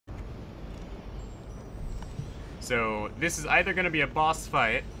So this is either going to be a boss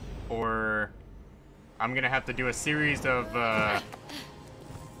fight, or I'm going to have to do a series of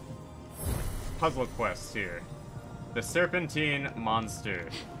puzzle quests here. The Serpentine Monster.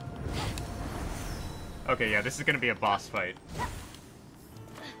 Okay, yeah, this is going to be a boss fight.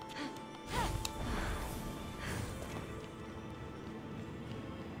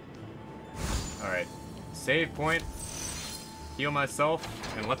 Alright. Save point. Heal myself,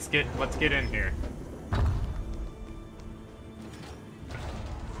 and let's get in here.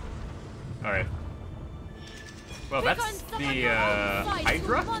 Alright. Well, that's the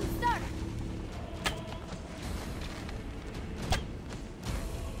Hydra?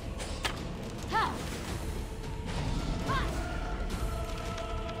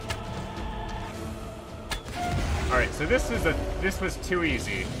 Alright, so this was too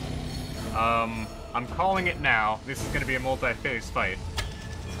easy. I'm calling it now. This is gonna be a multi-phase fight.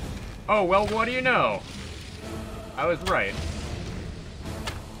 Oh, well, what do you know? I was right.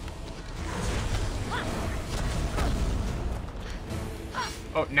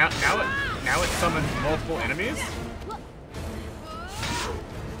 Oh, now it summons multiple enemies?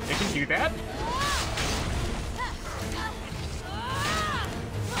 It can do that?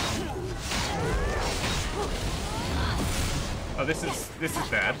 Oh, this is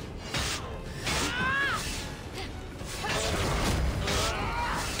bad.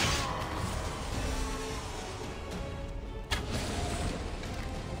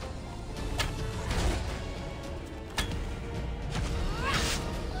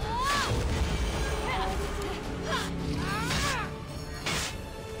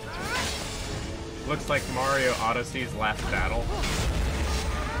 Looks like Mario Odyssey's last battle.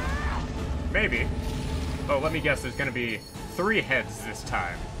 Maybe. Oh, let me guess, there's gonna be 3 heads this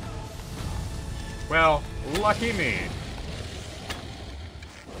time. Well, lucky me.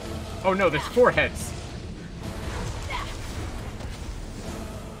 Oh no, there's 4 heads.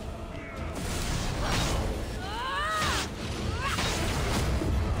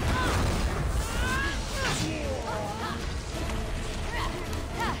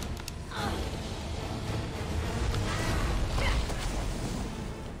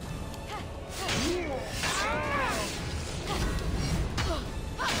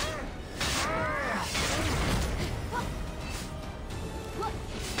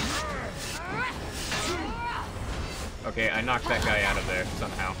 Okay, I knocked that guy out of there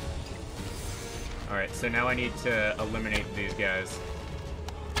somehow. Alright, so now I need to eliminate these guys.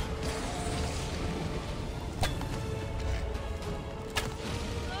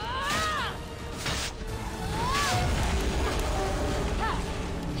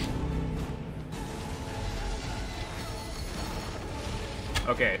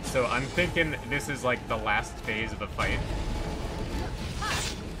 Okay, so I'm thinking this is like the last phase of the fight.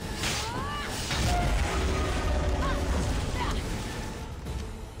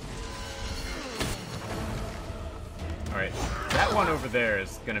 Alright, that one over there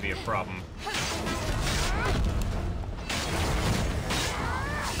is gonna be a problem.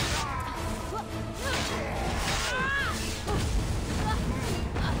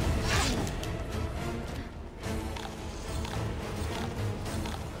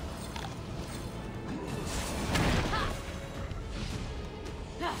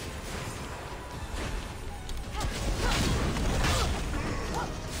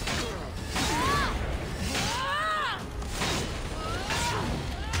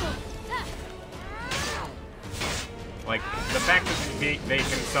 Like, the fact that they can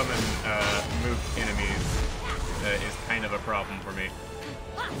summon moved enemies is kind of a problem for me.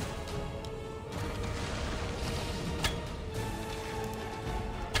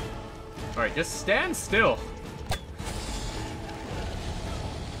 Alright, just stand still.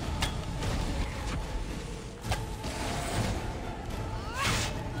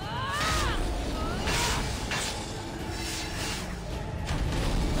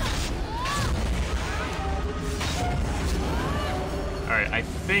 Alright, I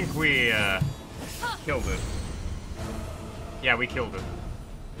think we killed it. Yeah, we killed it.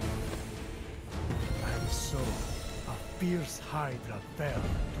 And so, a fierce Hydra fell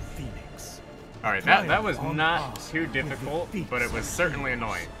to Phoenix. Alright, that was not too difficult, but it was certainly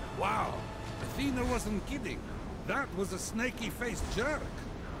annoying. Wow, Athena wasn't kidding. That was a snaky-faced jerk.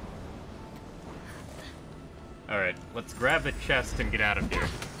 Alright, let's grab the chest and get out of here.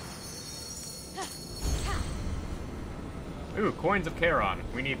 Ooh, coins of Charon.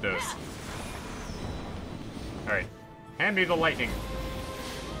 We need those. Alright, hand me the lightning.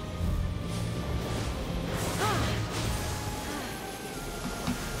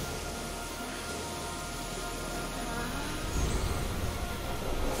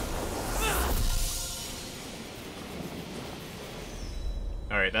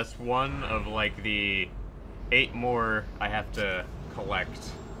 Alright, that's one of, like, the 8 more I have to collect.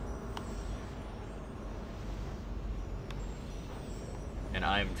 And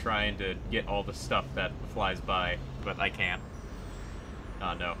I'm trying to get all the stuff that flies by, but I can't.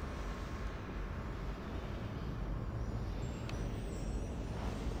 Oh, no.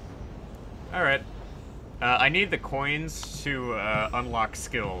 Alright. I need the coins to unlock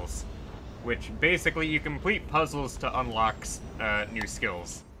skills, which basically you complete puzzles to unlock new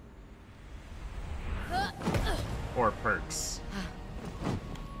skills. Or perks.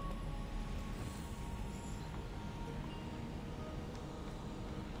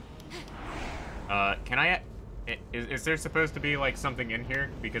 Can I... Is there supposed to be, like, something in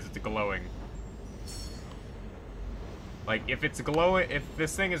here? Because it's glowing. Like, if it's glowing... If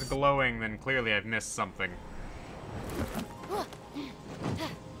this thing is glowing, then clearly I've missed something.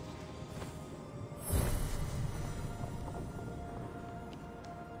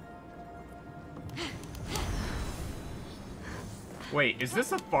 Wait, is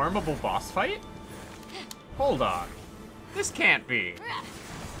this a farmable boss fight? Hold on. This can't be.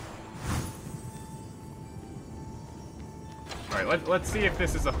 Alright, let's see if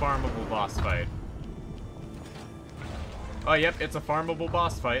this is a farmable boss fight. Oh, yep, it's a farmable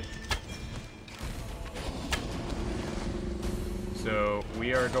boss fight. So,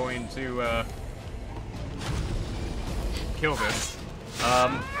 we are going to, kill this.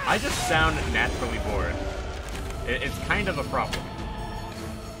 I just sound naturally bored. It's kind of a problem.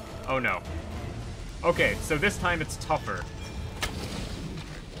 Oh, no. Okay, so this time it's tougher.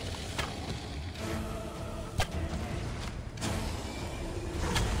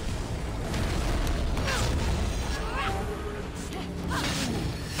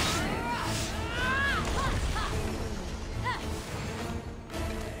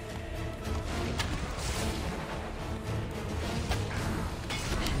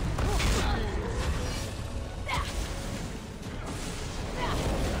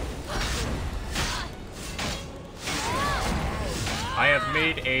 I have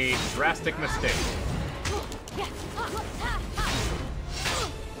made a drastic mistake.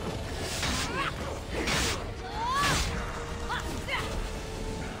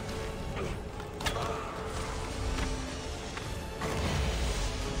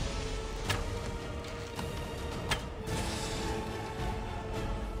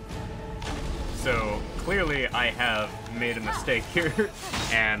 So, clearly I have made a mistake here,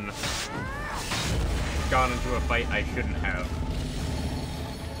 and gone into a fight I shouldn't have.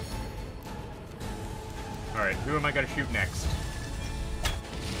 Alright, who am I gonna shoot next?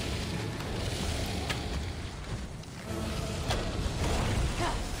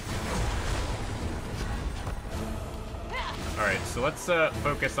 Alright, so let's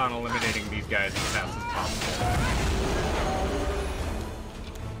focus on eliminating these guys as fast as possible.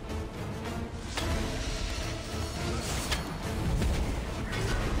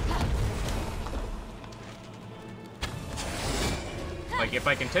 Like, if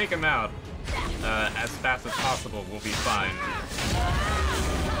I can take him out as fast as possible, we'll be fine.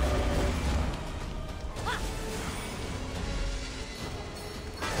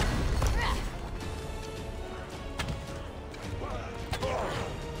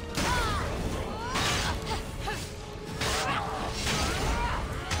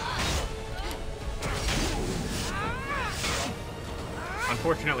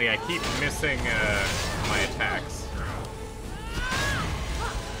 Unfortunately, I keep missing my attacks.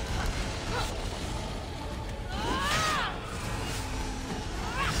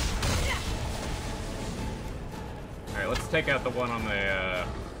 Alright, let's take out the one on the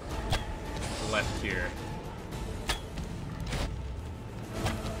left here.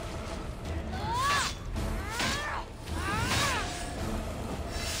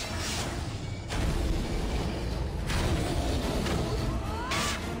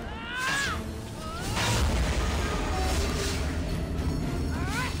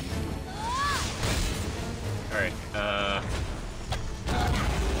 Alright,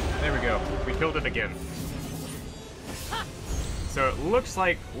 there we go. We killed it again. So it looks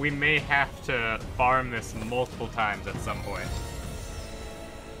like we may have to farm this multiple times at some point.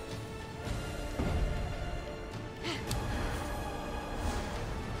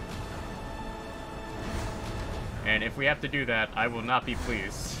 And if we have to do that, I will not be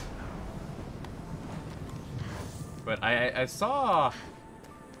pleased. But I saw...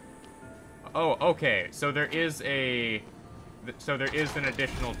 Oh, okay. So there is a... So there is an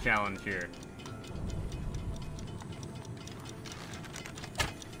additional challenge here.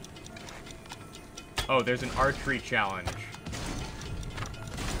 Oh, there's an archery challenge.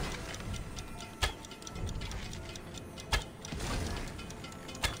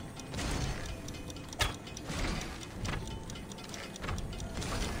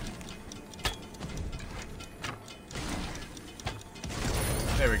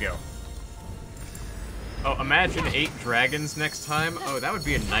 There we go. Oh, imagine 8 dragons next time. Oh, that would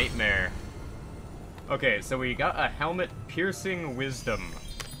be a nightmare. Okay, so we got a helmet piercing wisdom.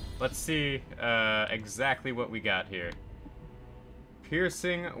 Let's see exactly what we got here.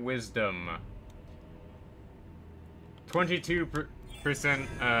 Piercing wisdom. 22%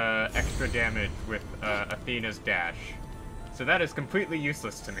 extra damage with Athena's dash. So that is completely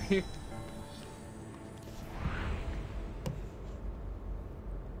useless to me.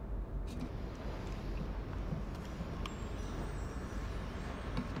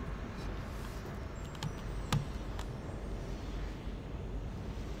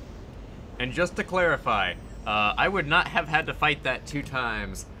 And just to clarify, I would not have had to fight that 2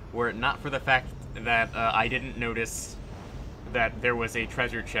 times were it not for the fact that I didn't notice that there was a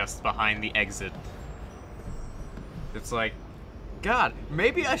treasure chest behind the exit. It's like, God,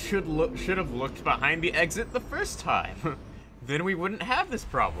 maybe I should have looked behind the exit the first time. Then we wouldn't have this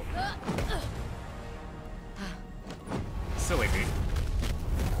problem. Silly me.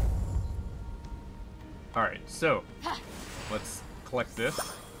 Alright, so let's collect this.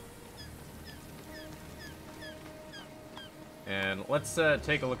 And let's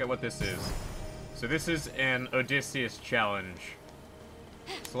take a look at what this is. So this is an Odysseus challenge.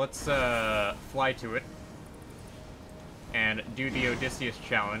 So let's fly to it and do the Odysseus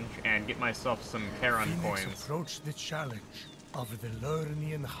challenge and get myself some Charon Fenyx coins. approached the challenge of the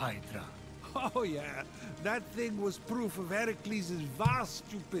Lernian Hydra. Oh yeah, that thing was proof of Heracles' vast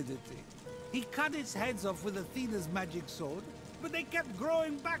stupidity. He cut its heads off with Athena's magic sword, but they kept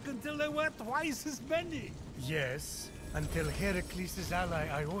growing back until there were twice as many. Yes, until Heracles' ally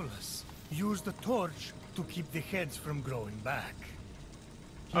Iolaus used the torch to keep the heads from growing back.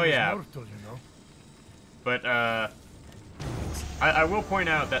 He Oh was yeah. mortal, you know. But I will point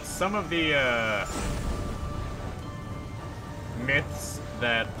out that some of the myths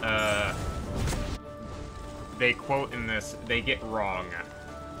that they quote in this, they get wrong.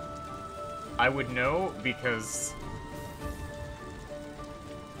 I would know because,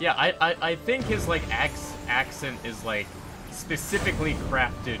 yeah, I think his like accent is like specifically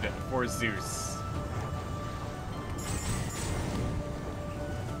crafted for Zeus.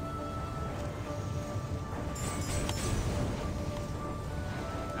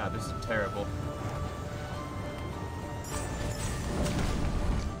 Ah, this is terrible.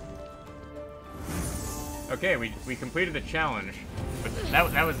 Okay, we completed the challenge, but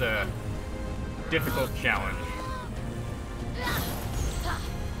that was a difficult challenge.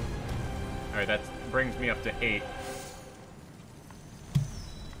 Alright, that brings me up to 8.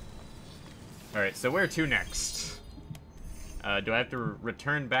 Alright, so where to next? Do I have to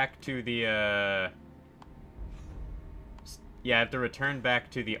return back to the, yeah, I have to return back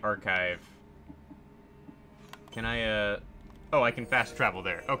to the archive. Can I, oh, I can fast travel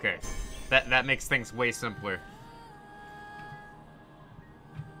there. Okay. That makes things way simpler.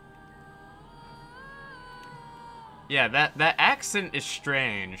 Yeah, that accent is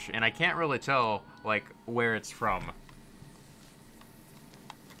strange, and I can't really tell, like, where it's from.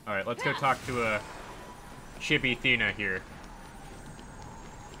 Alright, let's go talk to Chibi Thena here.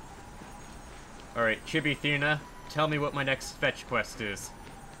 Alright, Chibi Thena, tell me what my next fetch quest is.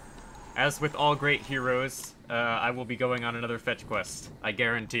 As with all great heroes, I will be going on another fetch quest. I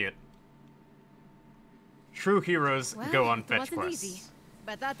guarantee it. True heroes go on fetch quests. Easy,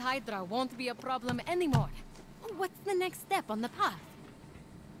 but that Hydra won't be a problem anymore. What's the next step on the path?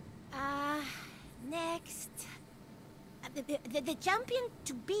 Next... The champion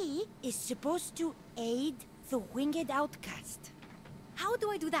to be is supposed to aid the winged outcast. How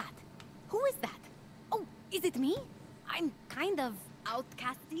do I do that? Who is that? Oh, is it me? I'm kind of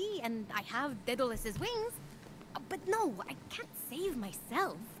outcasty, and I have Daedalus's wings. But no, I can't save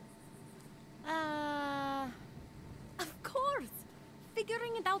myself. Of course!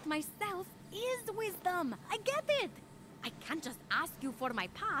 Figuring it out myself is wisdom. I get it! I can't just ask you for my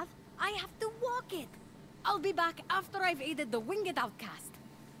path. I have to walk it. I'll be back after I've aided the winged outcast.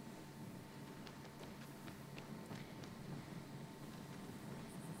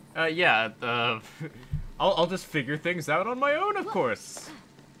 Yeah, I'll just figure things out on my own, of course.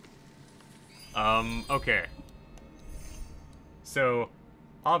 Okay. So,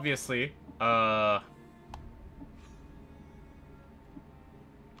 obviously, I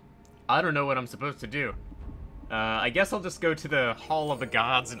don't know what I'm supposed to do. I guess I'll just go to the Hall of the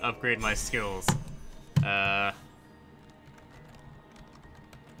Gods and upgrade my skills.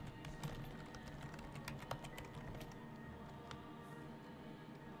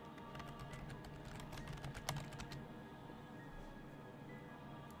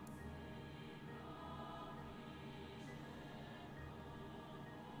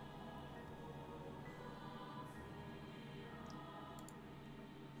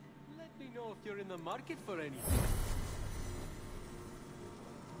 know if you're in the market for anything.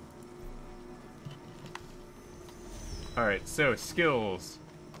 Alright, so skills.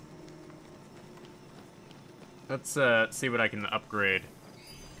 Let's see what I can upgrade.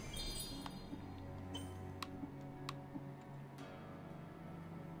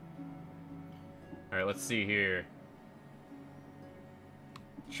 Alright, let's see here.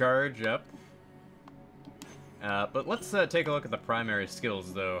 Charge up. But let's take a look at the primary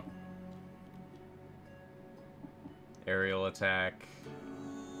skills, though. Aerial attack.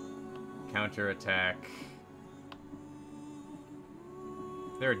 Counter attack.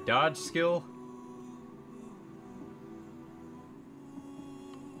 Is there a dodge skill?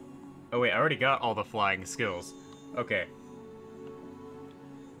 Oh wait, I already got all the flying skills. Okay.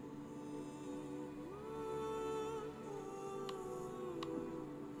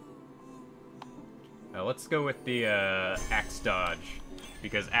 Let's go with the axe dodge,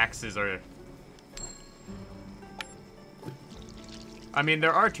 because axes are... I mean,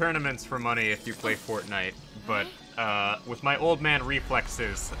 there are tournaments for money if you play Fortnite, but with my old man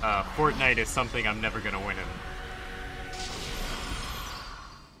reflexes, Fortnite is something I'm never gonna win in.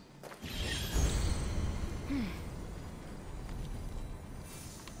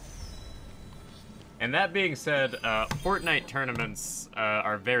 And that being said, Fortnite tournaments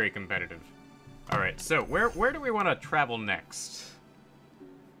are very competitive. Alright, so where do we want to travel next?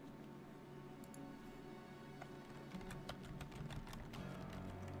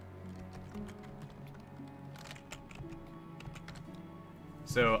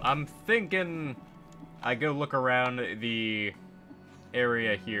 So I'm thinking I go look around the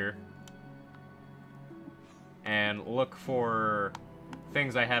area here and look for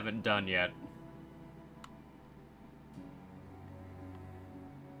things I haven't done yet.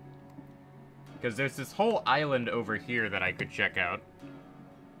 Because there's this whole island over here that I could check out.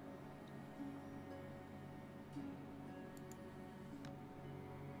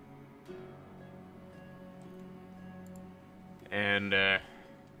 And,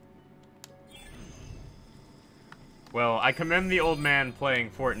 well, I commend the old man playing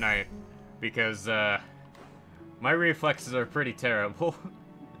Fortnite, because, my reflexes are pretty terrible.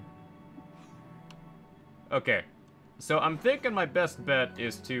 Okay, so I'm thinking my best bet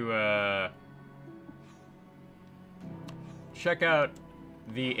is to, check out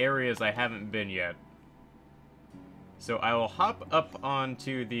the areas I haven't been yet. So I will hop up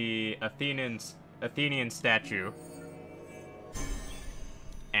onto the Athenian statue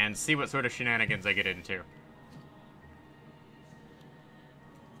and see what sort of shenanigans I get into.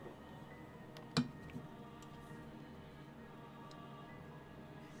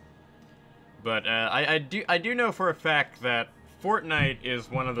 But I do know for a fact that Fortnite is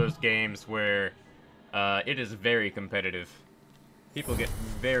one of those games where it is very competitive. People get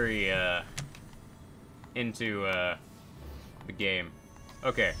very, into, the game.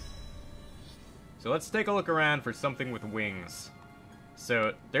 Okay. So let's take a look around for something with wings.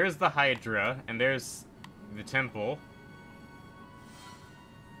 So, there's the Hydra, and there's the temple.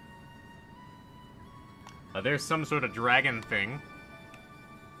 There's some sort of dragon thing.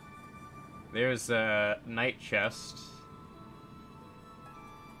 There's a knight chest.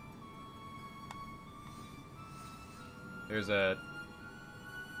 There's a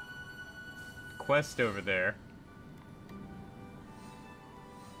quest over there.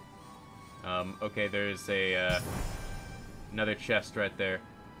 Okay, there's a, another chest right there.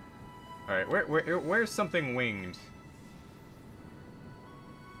 Alright, where's something winged?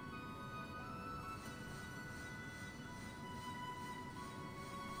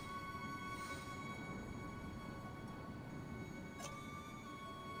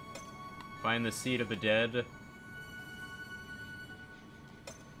 Find the seat of the dead.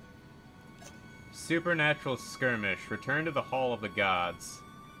 Supernatural skirmish. Return to the Hall of the Gods.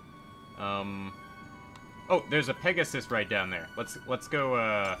 Oh, there's a Pegasus right down there. Let's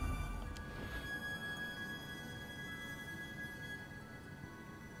go,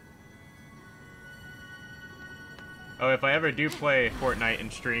 Oh, if I ever do play Fortnite in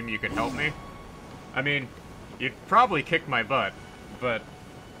stream, you could help me? I mean, you'd probably kick my butt, but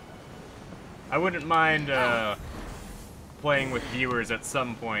I wouldn't mind, playing with viewers at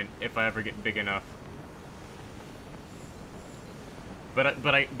some point if I ever get big enough. But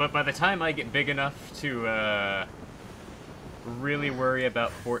by the time I get big enough to really worry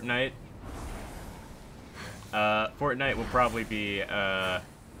about Fortnite, Fortnite will probably be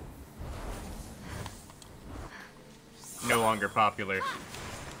no longer popular.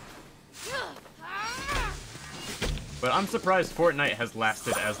 But I'm surprised Fortnite has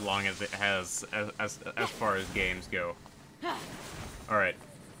lasted as long as it has, as far as games go. Alright,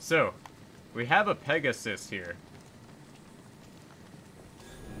 so, We have a Pegasus here.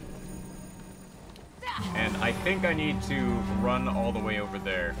 And I think I need to run all the way over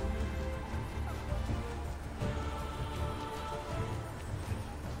there.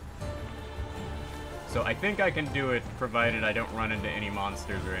 So I think I can do it, provided I don't run into any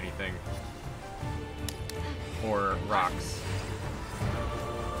monsters or anything. Or rocks.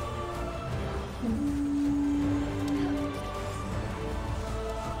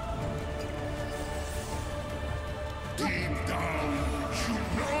 Deep down, you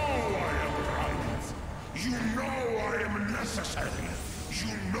know I am right. You know I am necessary.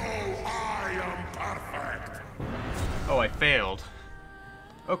 You know I am perfect. Oh, I failed.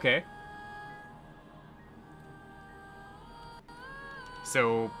 Okay.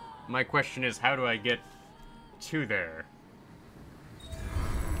 So, my question is, how do I get to there?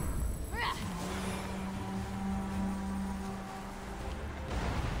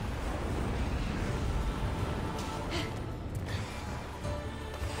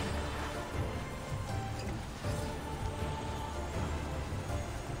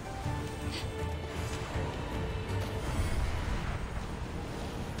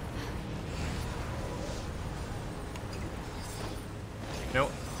 Nope.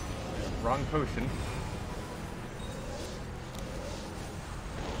 Wrong potion.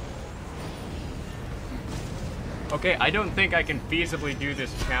 Okay, I don't think I can feasibly do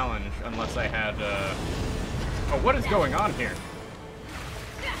this challenge unless I had, Oh, what is going on here?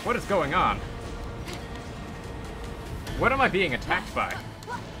 What is going on? What am I being attacked by?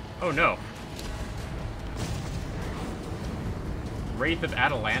 Oh, no. Wraith of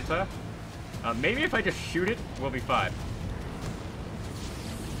Atalanta? Maybe if I just shoot it, we'll be fine.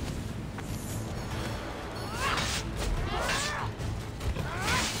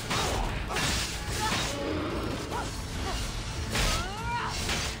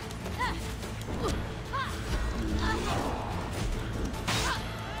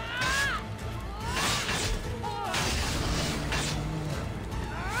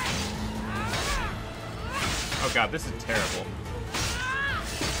 Oh god, this is terrible.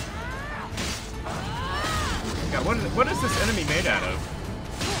 God, what is this enemy made out of?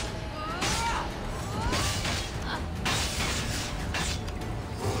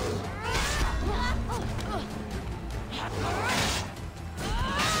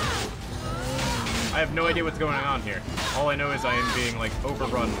 I have no idea what's going on here. All I know is I am being, like,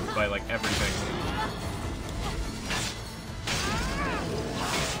 overrun by, like, everything.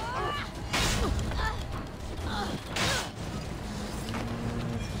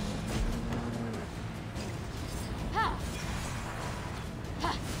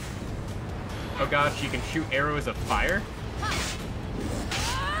 Oh god, she can shoot arrows of fire?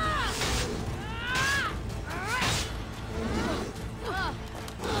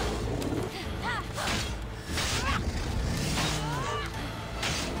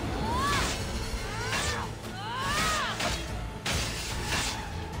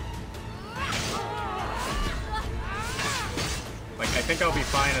 Like, I think I'll be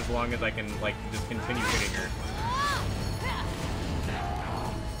fine as long as I can, like, just continue hitting her.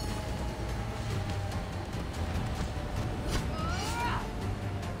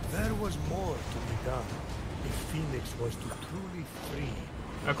 There was more to be done if Phoenix was to truly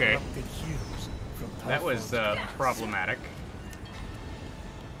free Okay. corrupted heroes from That was, Typhoon's problematic.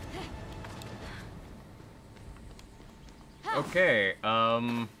 Okay,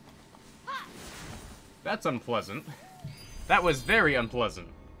 that's unpleasant. That was very unpleasant.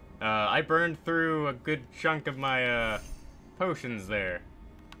 I burned through a good chunk of my, potions there.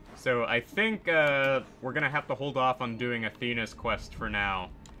 So I think, we're gonna have to hold off on doing Athena's quest for now.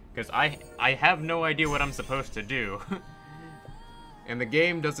 Because I have no idea what I'm supposed to do. And the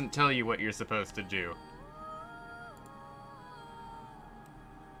game doesn't tell you what you're supposed to do.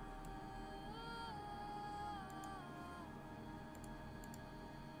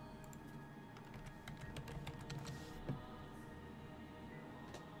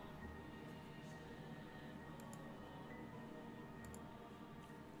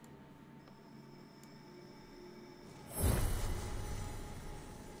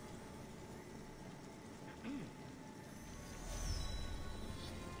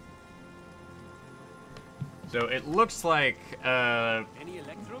 So it looks like,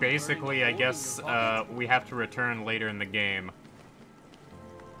 basically, I guess, we have to return later in the game.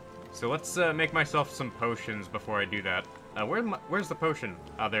 So let's, make myself some potions before I do that. Where's the potion?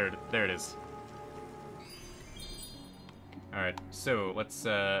 Oh, there it is. Alright, so let's,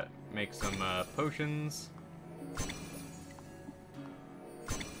 make some, potions.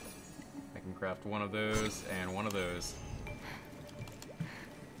 I can craft one of those and one of those.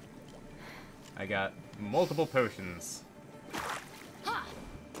 I got multiple potions. Ha!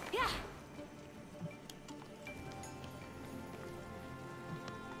 Yeah.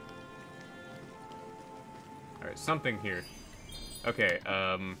 Alright, something here. Okay,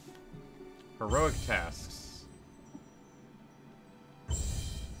 heroic tasks.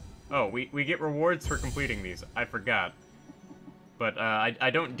 Oh, we get rewards for completing these. I forgot. But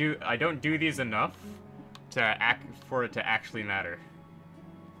I don't do these enough for it to actually matter.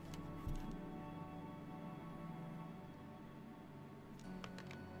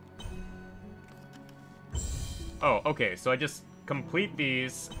 Oh, okay, so I just complete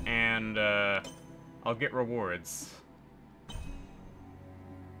these, and, I'll get rewards.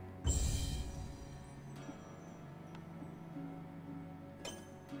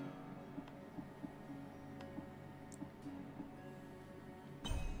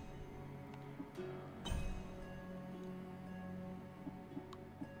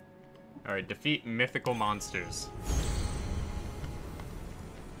 Alright, defeat mythical monsters.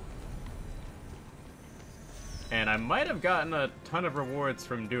 And I might have gotten a ton of rewards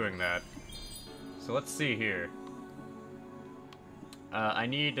from doing that. So let's see here. I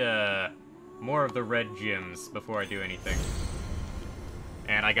need more of the red gems before I do anything.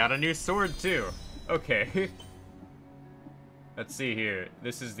 And I got a new sword too. Okay. Let's see here.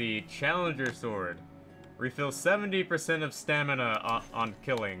 This is the Challenger Sword. Refills 70% of stamina on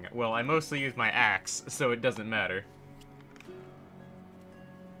killing. Well, I mostly use my axe, so it doesn't matter.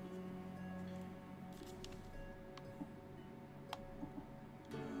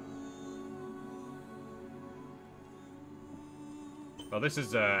 Well, this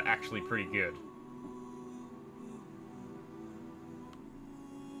is actually pretty good.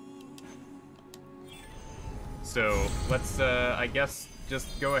 So, let's, I guess,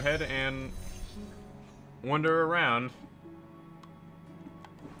 just go ahead and wander around.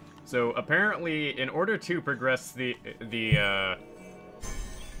 So, apparently, in order to progress the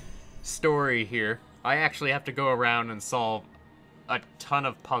story here, I actually have to go around and solve a ton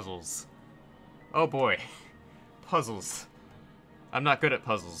of puzzles. Oh boy. Puzzles. I'm not good at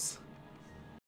puzzles.